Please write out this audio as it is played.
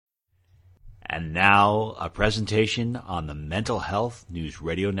And now, a presentation on the Mental Health News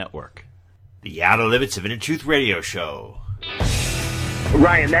Radio Network. The Outer Limits of Inner Truth Radio Show.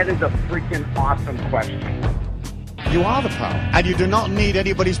 Ryan, that is a freaking awesome question. You are the power, and you do not need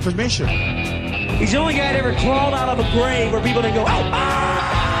anybody's permission. He's the only guy that ever crawled out of a grave where people didn't go, oh,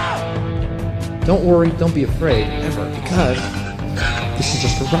 ah! Don't worry, don't be afraid, ever, because this is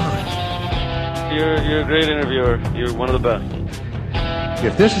just a ride. You're a great interviewer. You're one of the best.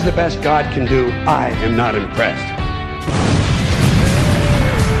 If this is the best God can do, I am not impressed.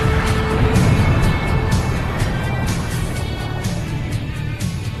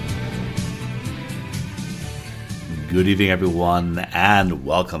 Good evening, everyone, and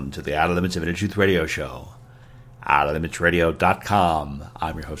welcome to the Outer Limits of Inner Truth Radio Show. OuterLimitsRadio.com.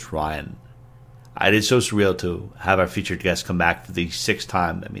 I'm your host, Ryan. It is so surreal to have our featured guest come back for the sixth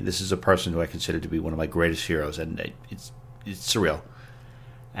time. I mean, this is a person who I consider to be one of my greatest heroes, and it's surreal.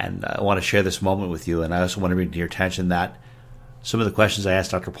 And I want to share this moment with you, and I also want to bring to your attention that some of the questions I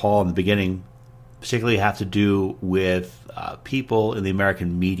asked Dr. Paul in the beginning particularly have to do with people in the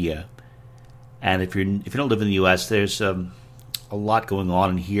American media. And if you don't live in the U.S., there's a lot going on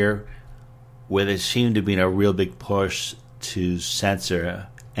in here where there seems to be a real big push to censor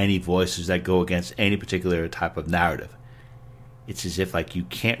any voices that go against any particular type of narrative. It's as if you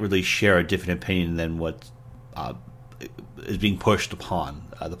can't really share a different opinion than what is being pushed upon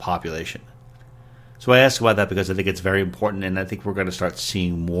the population. So I ask about that because I think it's very important, and I think we're going to start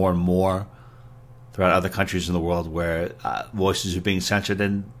seeing more and more throughout other countries in the world where voices are being censored,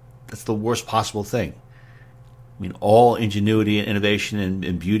 and that's the worst possible thing. I mean, all ingenuity and innovation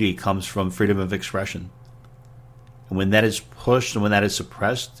and beauty comes from freedom of expression. And when that is pushed and when that is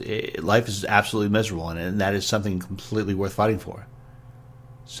suppressed, life is absolutely miserable, and that is something completely worth fighting for.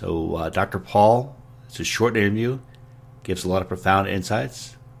 So Dr. Paul, it's a short interview, gives a lot of profound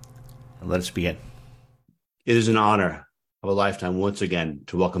insights, and let us begin. It is an honor of a lifetime once again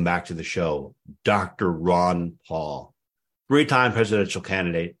to welcome back to the show Dr. Ron Paul, three-time presidential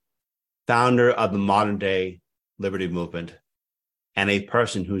candidate, founder of the modern-day liberty movement, and a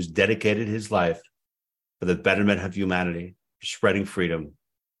person who's dedicated his life for the betterment of humanity, for spreading freedom,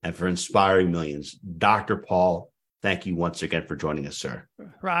 and for inspiring millions. Dr. Paul, thank you once again for joining us, sir.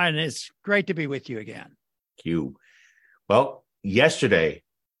 Ryan, it's great to be with you again. Thank you. Well, yesterday,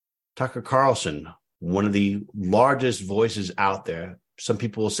 Tucker Carlson, one of the largest voices out there, some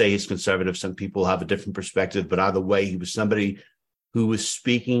people will say he's conservative, some people have a different perspective, but either way, he was somebody who was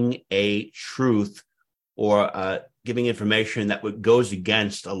speaking a truth or giving information that goes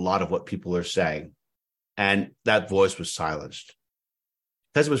against a lot of what people are saying. And that voice was silenced.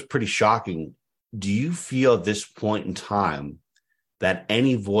 Because it was pretty shocking, do you feel at this point in time that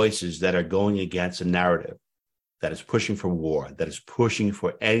any voices that are going against a narrative that is pushing for war, that is pushing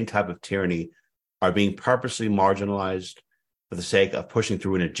for any type of tyranny, are being purposely marginalized for the sake of pushing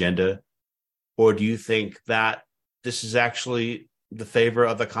through an agenda? Or do you think that this is actually the favor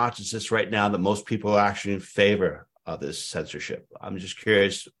of the consciousness right now, that most people are actually in favor of this censorship? I'm just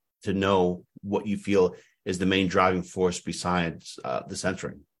curious to know what you feel is the main driving force besides the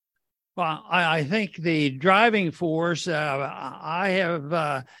censoring. Well, I think the driving force, I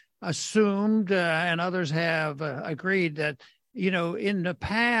have assumed, and others have agreed that, in the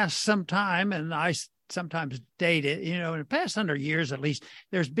past sometime, and I sometimes date it, in the past 100 years at least,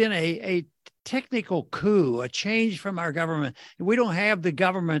 there's been a technical coup, a change from our government. We don't have the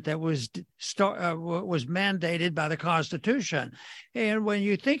government that was mandated by the Constitution. And when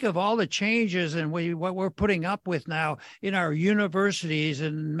you think of all the changes and what we're putting up with now in our universities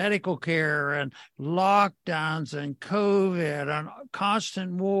and medical care and lockdowns and COVID and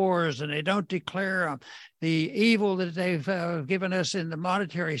constant wars, and they don't declare them, the evil that they've given us in the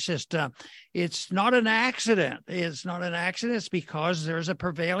monetary system, it's not an accident. It's not an accident. It's because there's a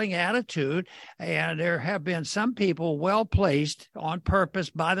prevailing attitude, and there have been some people well placed on purpose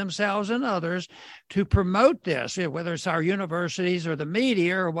by themselves and others to promote this, whether it's our universities or the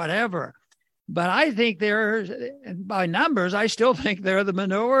media or whatever. But I think by numbers, I still think they're the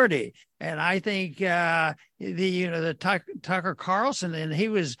minority. And I think the Tucker Carlson, and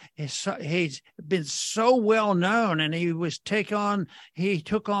he's been so well known, and he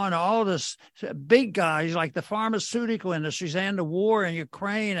took on all this big guys like the pharmaceutical industries and the war in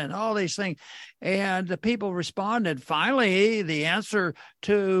Ukraine and all these things. And the people responded. Finally, the answer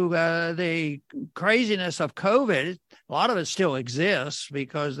to the craziness of COVID, a lot of it still exists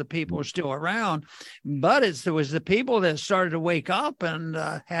because the people are still around, but it was the people that started to wake up and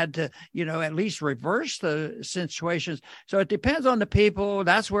had to at least reverse the situations. So it depends on the people.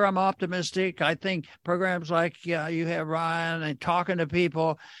 That's where I'm optimistic. I think programs like you have, Ryan, and talking to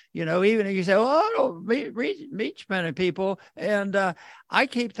people, even if you say, I don't reach many people. And I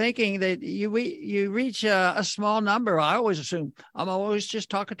keep thinking that you reach a small number. I always assume I'm always just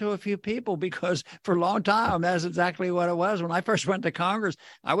talking to a few people, because for a long time, that's exactly what it was. When I first went to Congress,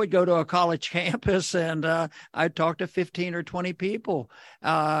 I would go to a college campus and I'd talk to 15 or 20 people.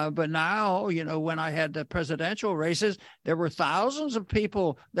 But now, when I had the presidential races, there were thousands of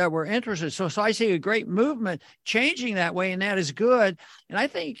people that were interested. So I see a great movement changing that way, and that is good. And I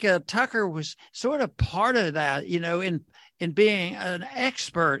think Tucker was sort of part of that, in being an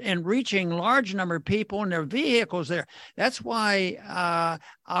expert in reaching large number of people in their vehicles there. That's why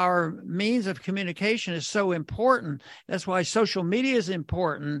our means of communication is so important. That's why social media is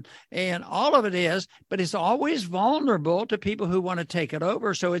important, and all of it is, but it's always vulnerable to people who want to take it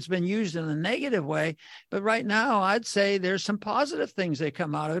over. So it's been used in a negative way. But right now, I'd say there's some positive things that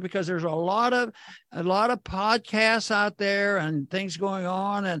come out of it, because there's a lot of podcasts out there and things going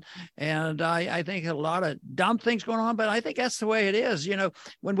on. And I think a lot of dumb things going on, but I think that's the way it is.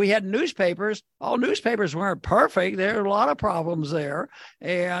 When we had newspapers, all newspapers weren't perfect. There are a lot of problems there.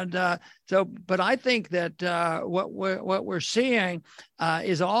 And but I think that what we're seeing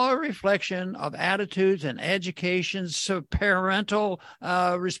is all a reflection of attitudes and education, so parental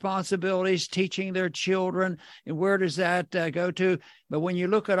responsibilities, teaching their children, and where does that go to? But when you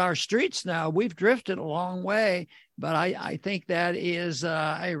look at our streets now, we've drifted a long way. But I think that is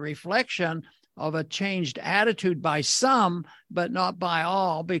a reflection of a changed attitude by some, but not by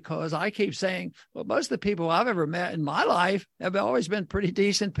all, because I keep saying, well, most of the people I've ever met in my life have always been pretty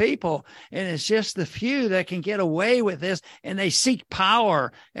decent people. And it's just the few that can get away with this, and they seek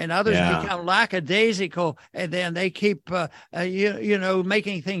power, and others become lackadaisical, and then they keep,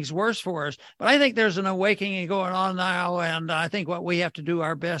 making things worse for us. But I think there's an awakening going on now, and I think what we have to do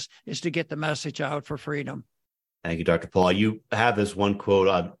our best is to get the message out for freedom. Thank you, Dr. Paul. You have this one quote,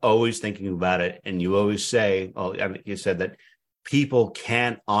 I'm always thinking about it, and you always say, you said that people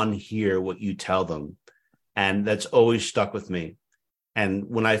can't unhear what you tell them, and that's always stuck with me. And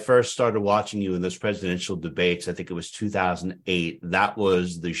when I first started watching you in those presidential debates, I think it was 2008, that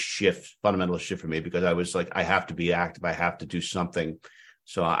was the fundamental shift for me, because I was like, I have to be active, I have to do something.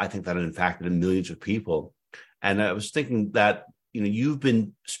 So I think that it impacted millions of people. And I was thinking that you've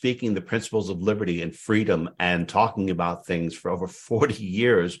been speaking the principles of liberty and freedom and talking about things for over 40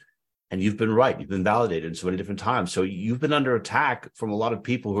 years, and you've been right. You've been validated so many different times. So you've been under attack from a lot of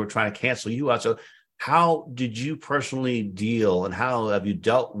people who are trying to cancel you out. So how did you personally deal, and how have you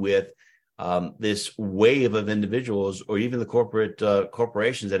dealt with this wave of individuals, or even the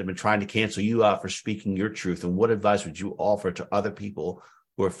corporations that have been trying to cancel you out for speaking your truth? And what advice would you offer to other people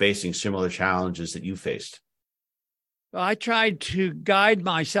who are facing similar challenges that you faced? Well, I tried to guide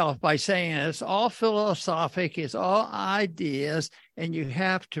myself by saying it's all philosophic, it's all ideas, and you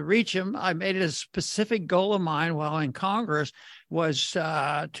have to reach them. I made it a specific goal of mine while in Congress was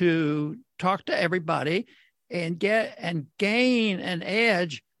to talk to everybody and gain an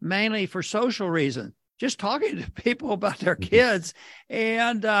edge, mainly for social reasons. Just talking to people about their kids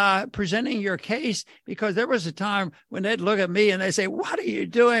and presenting your case, because there was a time when they'd look at me and they say, what are you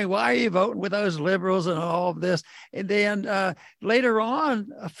doing? Why are you voting with those liberals and all of this? And then later on,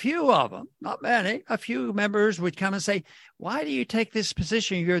 a few of them, not many, a few members would come and say, why do you take this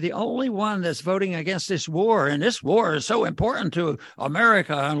position? You're the only one that's voting against this war. And this war is so important to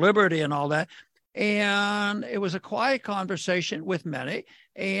America and liberty and all that. And it was a quiet conversation with many,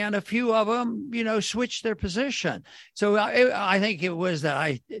 and a few of them, switched their position. So I think it was that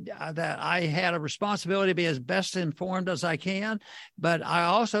I had a responsibility to be as best informed as I can. But I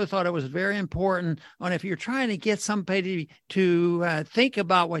also thought it was very important if you're trying to get somebody to think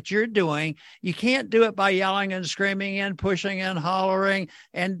about what you're doing, you can't do it by yelling and screaming and pushing and hollering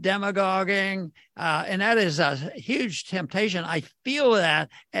and demagoguing. And that is a huge temptation. I feel that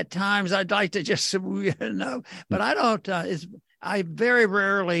at times. I'd like to just, but I don't, I very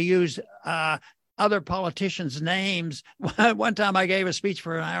rarely use other politicians' names. One time I gave a speech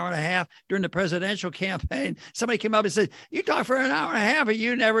for an hour and a half during the presidential campaign. Somebody came up and said, you talked for an hour and a half, and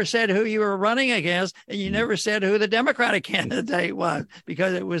you never said who you were running against, and you never said who the Democratic candidate was,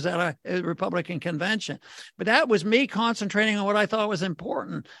 because it was at a Republican convention. But that was me concentrating on what I thought was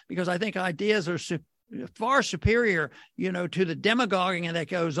important, because I think ideas are far superior, to the demagoguing that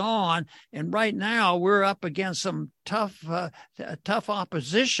goes on. And right now we're up against some tough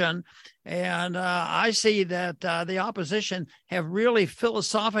opposition. And I see that the opposition have really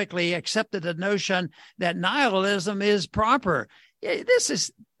philosophically accepted the notion that nihilism is proper.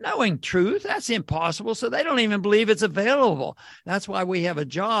 This knowing truth. That's impossible. So they don't even believe it's available. That's why we have a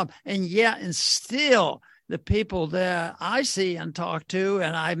job. And still the people that I see and talk to,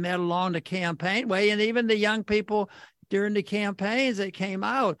 and I met along the campaign way, and even the young people during the campaigns that came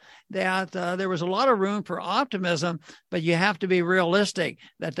out, that there was a lot of room for optimism, but you have to be realistic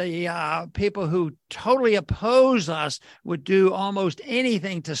that the people who totally oppose us would do almost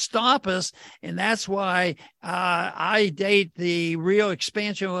anything to stop us. And that's why I date the real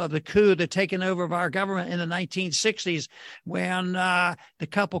expansion of the coup, the taking over of our government in the 1960s, when the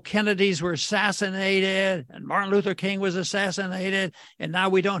couple Kennedys were assassinated and Martin Luther King was assassinated. And now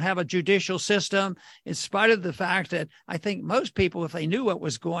we don't have a judicial system, in spite of the fact that I think most people, if they knew what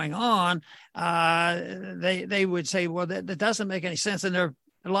was going on, they would say, well, that doesn't make any sense. And a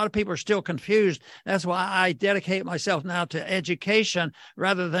lot of people are still confused. That's why I dedicate myself now to education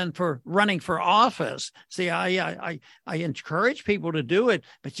rather than for running for office. See, I encourage people to do it,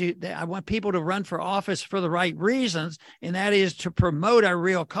 but I want people to run for office for the right reasons, and that is to promote our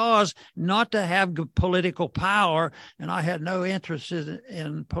real cause, not to have political power. And I had no interest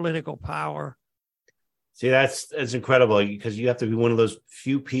in political power. See, that's incredible, because you have to be one of those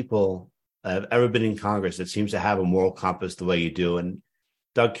few people that have ever been in Congress that seems to have a moral compass the way you do. And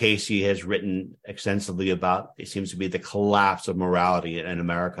Doug Casey has written extensively about, it seems to be the collapse of morality in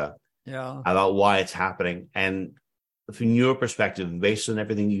America, about why it's happening. And from your perspective, based on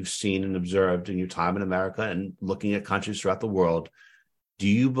everything you've seen and observed in your time in America and looking at countries throughout the world, do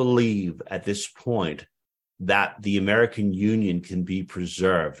you believe at this point that the American Union can be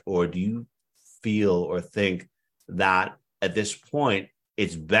preserved? Or do you feel or think that at this point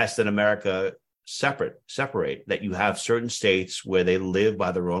it's best that America separate, that you have certain states where they live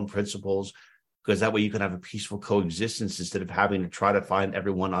by their own principles, because that way you can have a peaceful coexistence instead of having to try to find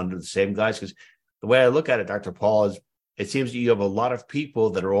everyone under the same guise? Because the way I look at it, Dr. Paul, is it seems that you have a lot of people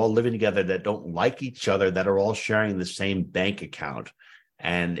that are all living together that don't like each other, that are all sharing the same bank account.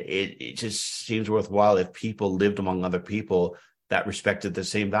 And it just seems worthwhile if people lived among other people that respected the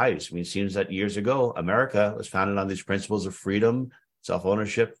same values. I mean, it seems that years ago, America was founded on these principles of freedom,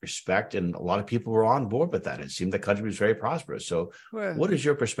 self-ownership, respect, and a lot of people were on board with that. It seemed the country was very prosperous. So what is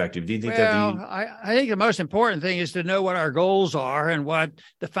your perspective? Do you think I think the most important thing is to know what our goals are and what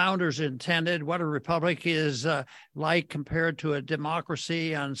the founders intended, what a republic is like compared to a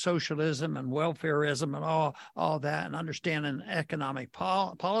democracy and socialism and welfareism and all that, and understanding economic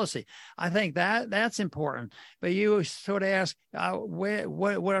policy. I think that's important. But you sort of ask,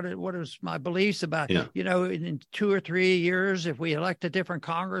 what is my beliefs about, in 2 or 3 years, if we elect a different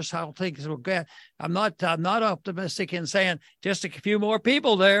Congress, how things will get. I'm not optimistic in saying just a few more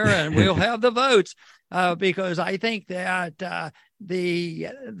people there and we'll have the votes, because I think that the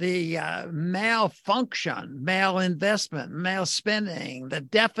malfunction, malinvestment, malspending, the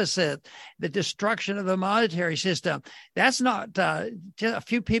deficit, the destruction of the monetary system, that's not just a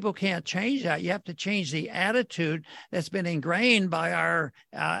few people can't change that. You have to change the attitude that's been ingrained by our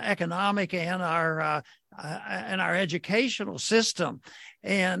economic and our educational system.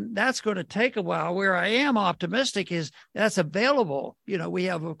 And that's going to take a while. Where I am optimistic is that's available. We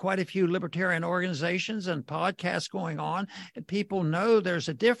have quite a few libertarian organizations and podcasts going on, and people know there's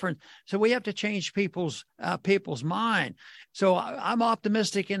a difference. So we have to change people's mind. So I'm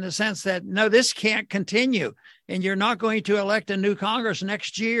optimistic in the sense that, no, this can't continue. And you're not going to elect a new Congress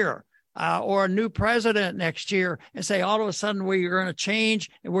next year. Or a new president next year and say, all of a sudden we're going to change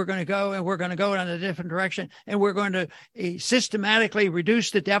and we're going to go in a different direction. And we're going to systematically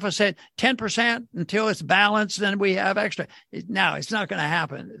reduce the deficit 10% until it's balanced. Then we have extra. No, it's not going to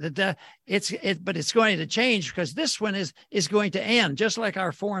happen. But it's going to change, because this one is going to end, just like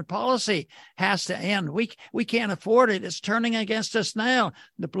our foreign policy has to end. We can't afford it. It's turning against us now.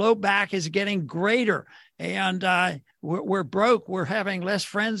 The blowback is getting greater. And we're broke. We're having less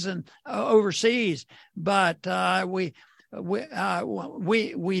friends overseas, but we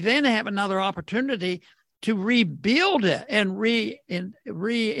then have another opportunity to rebuild it and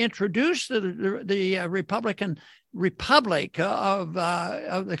reintroduce the republic of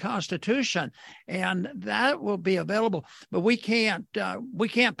the Constitution, and that will be available. But we can't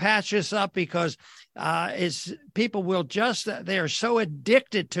patch this up, because people will they're so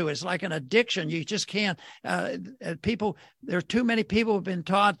addicted to it. It's like an addiction. You just can't. There are too many people who have been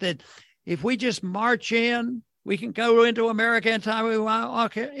taught that if we just march in, we can go into America anytime we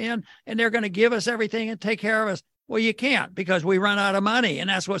want in, and they're going to give us everything and take care of us. Well, you can't, because we run out of money, and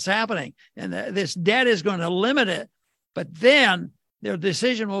that's what's happening. And this debt is going to limit it. But then their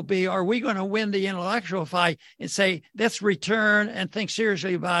decision will be, are we going to win the intellectual fight and say, let's return and think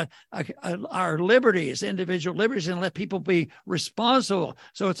seriously about our liberties, individual liberties, and let people be responsible.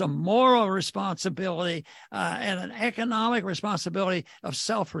 So it's a moral responsibility and an economic responsibility of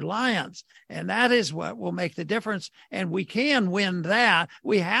self-reliance. And that is what will make the difference. And we can win that.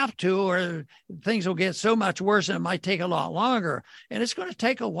 We have to, or things will get so much worse and it might take a lot longer. And it's going to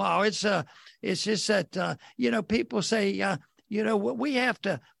take a while. It's just that, people say, we have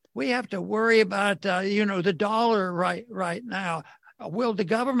to worry about, the dollar right now. Will the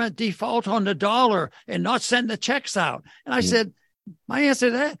government default on the dollar and not send the checks out? And I said, my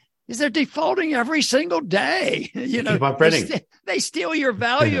answer to that is they're defaulting every single day. Keep on printing. They steal your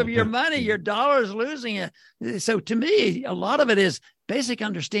value of your money. Your dollar is losing it. So to me, a lot of it is basic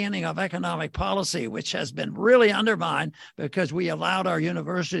understanding of economic policy, which has been really undermined because we allowed our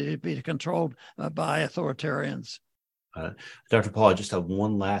university to be controlled by authoritarians. Dr. Paul, I just have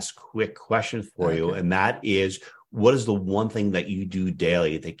one last quick question for you, and that is, what is the one thing that you do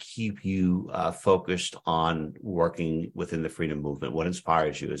daily to keep you focused on working within the freedom movement? What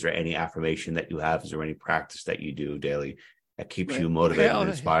inspires you? Is there any affirmation that you have? Is there any practice that you do daily that keeps you motivated and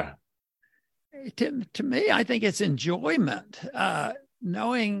inspired? To me, I think it's enjoyment,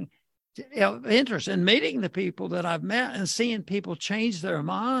 knowing interest in meeting the people that I've met and seeing people change their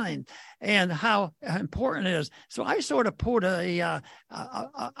mind and how important it is. So I sort of put a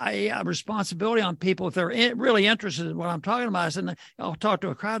responsibility on people if they're really interested in what I'm talking about. I said, I'll talk to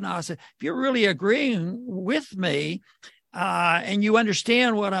a crowd now. I said, if you're really agreeing with me, and you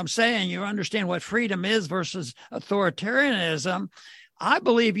understand what I'm saying, you understand what freedom is versus authoritarianism, I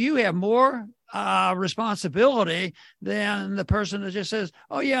believe you have more responsibility than the person that just says,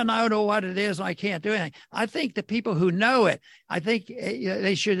 oh, yeah, and I don't know what it is and I can't do anything. I think the people who know it, I think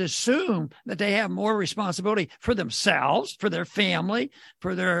they should assume that they have more responsibility for themselves, for their family,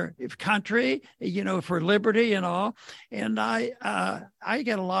 for their country, for liberty and all. And I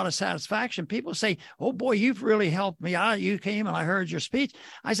get a lot of satisfaction. People say, oh, boy, you've really helped me out. You came and I heard your speech.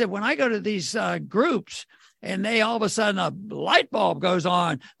 I said, when I go to these groups, and they all of a sudden a light bulb goes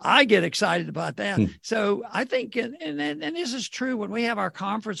on, I get excited about that. So I think, and this is true when we have our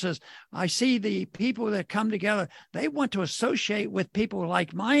conferences, I see the people that come together, they want to associate with people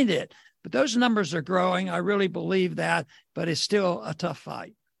like-minded, but those numbers are growing. I really believe that, but it's still a tough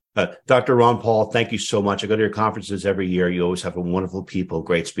fight. Dr. Ron Paul, thank you so much. I go to your conferences every year. You always have wonderful people,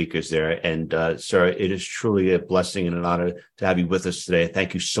 great speakers there. And sir, it is truly a blessing and an honor to have you with us today.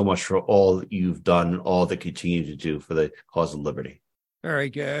 Thank you so much for all you've done and all that continue to do for the cause of liberty. Very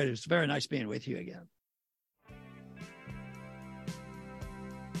good. It's very nice being with you again.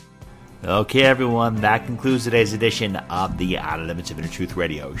 Okay, everyone, that concludes today's edition of the Outer Limits of Inner Truth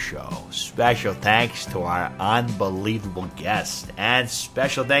Radio Show. Special thanks to our unbelievable guests, and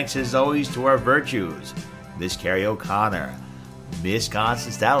special thanks, as always, to our virtues, Miss Carrie O'Connor, Miss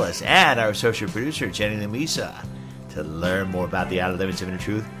Constance Dallas, and our associate producer, Jenny Lamisa. To learn more about the Outer Limits of Inner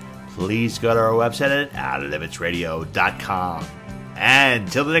Truth, please go to our website at outerlimitsradio.com. And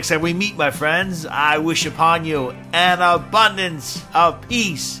until the next time we meet, my friends, I wish upon you an abundance of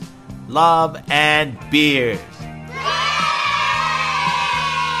peace, love, and beers.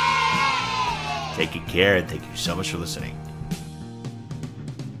 Take good care, and thank you so much for listening.